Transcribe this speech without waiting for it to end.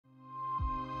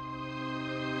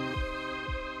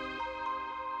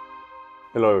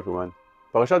Hello everyone.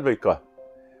 Parashat Vayikra.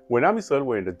 When Am Yisrael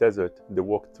were in the desert, they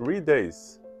walked 3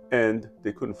 days and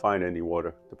they couldn't find any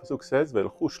water. The pasuk says,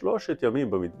 "V'elchu shloshet yamim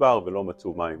b'midbar ve'lo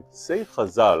matzu mayim." Say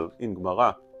Chazal in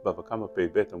Gemara, Bava Kama Pei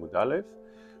Bet Amud Aleph.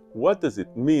 What does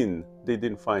it mean they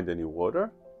didn't find any water?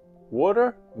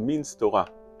 Water means Torah,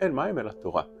 and mayim ela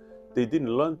Torah. They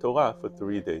didn't learn Torah for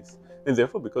 3 days, and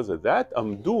therefore, because of that,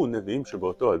 amdu neviim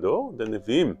shebaoto ador, the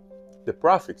neviim, the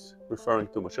prophets, referring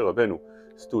to Moshe Rabbeinu,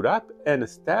 stood up and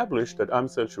established that Am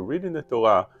Yisrael should read in the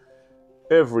Torah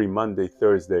every Monday,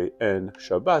 Thursday, and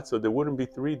Shabbat, so there wouldn't be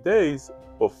 3 days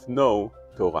of no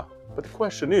Torah. But the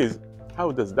question is,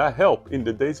 how does that help in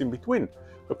the days in between?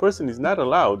 A person is not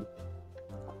allowed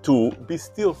to be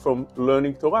still from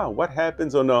learning Torah. What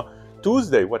happens on a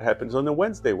Tuesday? What happens on a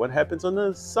Wednesday? What happens on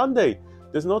a Sunday?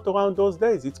 There's no Torah on those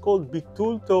days. It's called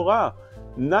bitul Torah.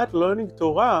 Not learning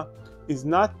Torah is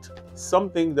not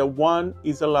something that one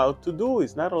is allowed to do.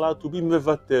 It's not allowed to be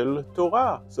mevatel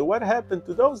Torah. So what happened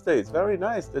to those days? Very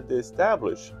nice that they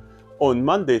established on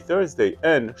Monday, Thursday,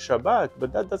 and Shabbat,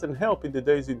 but that doesn't help in the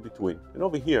days in between. And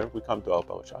over here, we come to our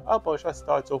parasha. Our parasha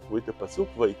starts off with the pasuk,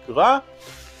 Vayikra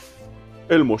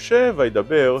el Moshe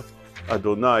Vaydaber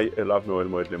Adonai elav me'oel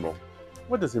moed lemor.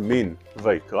 What does it mean,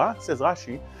 Vayikra? Says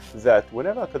Rashi that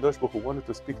whenever HaKadosh Baruch Hu wanted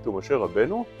to speak to Moshe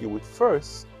Rabbeinu, he would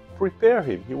first prepare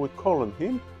him. He would call on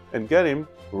him and get him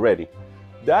ready.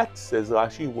 That, says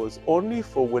Rashi, was only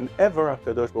for whenever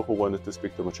HaKadosh Baruch Hu wanted to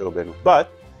speak to Moshe Rabbeinu. But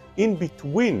in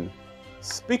between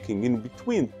speaking, in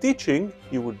between teaching,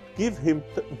 he would give him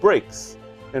breaks.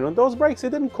 And on those breaks, he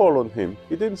didn't call on him.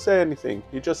 He didn't say anything.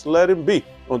 He just let him be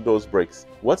on those breaks.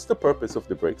 What's the purpose of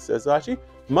the breaks? Says Rashi,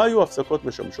 מה היו הפסקות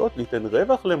משמשות? ליתן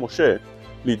רווח למשה,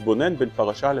 להתבונן בין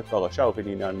פרשה לפרשה ובין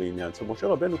עניין לעניין. So Moshe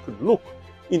Rabbeinu could look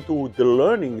into the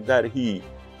learning that he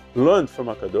learned from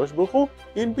HaKadosh Baruch Hu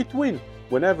in between.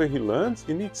 Whenever he learns,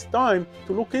 he needs time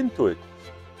to look into it.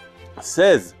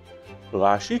 Says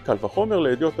Rashi, קל וחומר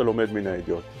לאדיוט הלומד מן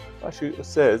האדיוט. Rashi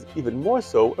says, even more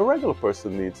so, a regular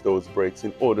person needs those breaks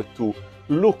in order to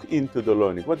look into the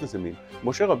learning. What does it mean?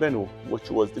 Moshe Rabbeinu,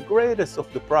 which was the greatest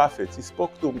of the prophets, he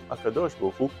spoke to HaKadosh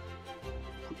Baruch Hu,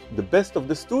 the best of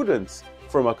the students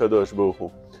from HaKadosh Baruch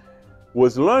Hu,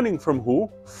 was learning from who?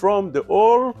 From the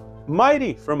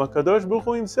Almighty, from HaKadosh Baruch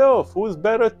Hu himself, who is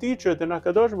better teacher than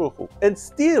HaKadosh Baruch Hu. And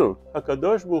still,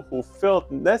 HaKadosh Baruch Hu felt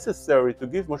necessary to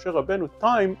give Moshe Rabbeinu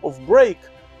time of break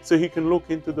so he can look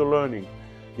into the learning.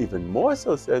 Even more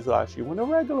so, says Rashi, when a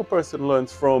regular person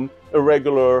learns from a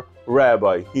regular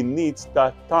rabbi, he needs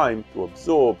that time to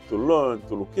absorb, to learn,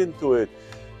 to look into it,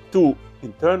 to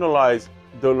internalize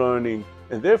the learning,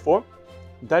 and therefore,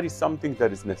 that is something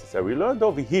that is necessary. We learned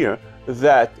over here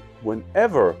that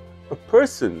whenever a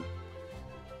person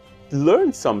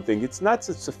learns something, it's not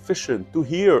sufficient to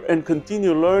hear and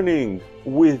continue learning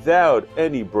without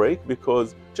any break,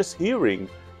 because just hearing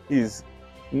is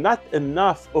not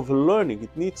enough of learning.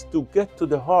 It needs to get to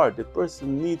the heart. The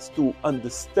person needs to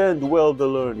understand well the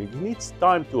learning. He needs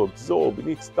time to absorb. He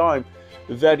needs time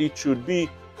that it should be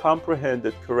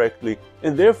comprehended correctly.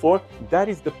 And therefore, that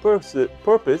is the purpose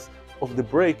of the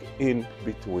break in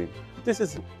between. This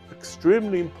is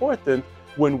extremely important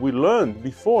when we learned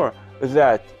before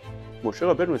that Moshe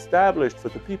Rabbeinu established for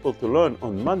the people to learn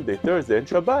on Monday, Thursday, and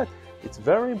Shabbat. It's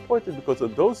very important because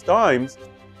at those times,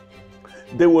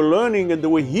 they were learning and they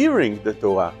were hearing the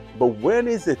Torah. But when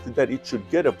is it that it should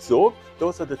get absorbed?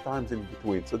 Those are the times in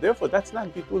between. So therefore, that's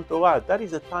not bitul Torah. That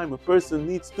is a time a person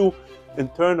needs to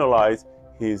internalize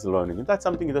his learning. And that's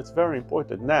something that's very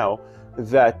important now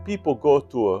that people go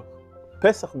to a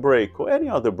Pesach break or any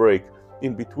other break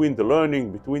in between the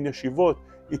learning, between yeshivot.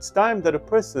 It's time that a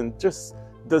person just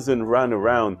doesn't run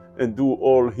around and do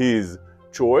all his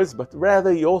chores, but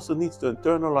rather he also needs to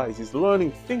internalize his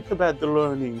learning, think about the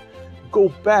learning, go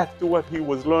back to what he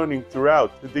was learning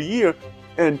throughout the year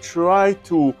and try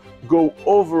to go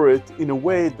over it in a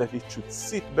way that it should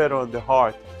sit better on the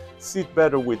heart, sit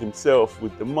better with himself,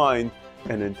 with the mind,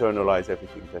 and internalize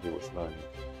everything that he was learning.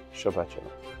 Shabbat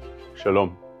Shalom.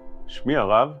 Shalom. שמי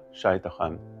הרב שי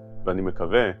תחן, ואני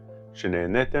מקווה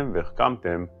שנהניתם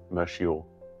והחכמתם מהשיעור.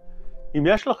 אם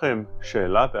יש לכם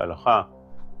שאלה והלכה,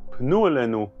 פנו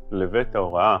אלינו לבית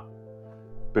ההוראה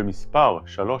במספר 347-666-3467.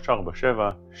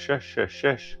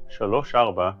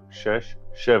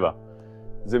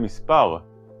 זה מספר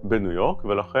בניו יורק,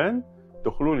 ולכן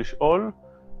תוכלו לשאול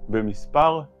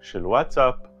במספר של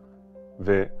וואטסאפ,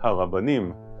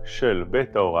 והרבנים של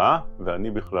בית ההוראה,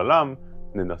 ואני בכללם,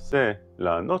 ננסה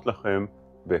לענות לכם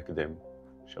בהקדם.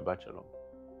 שבת שלום.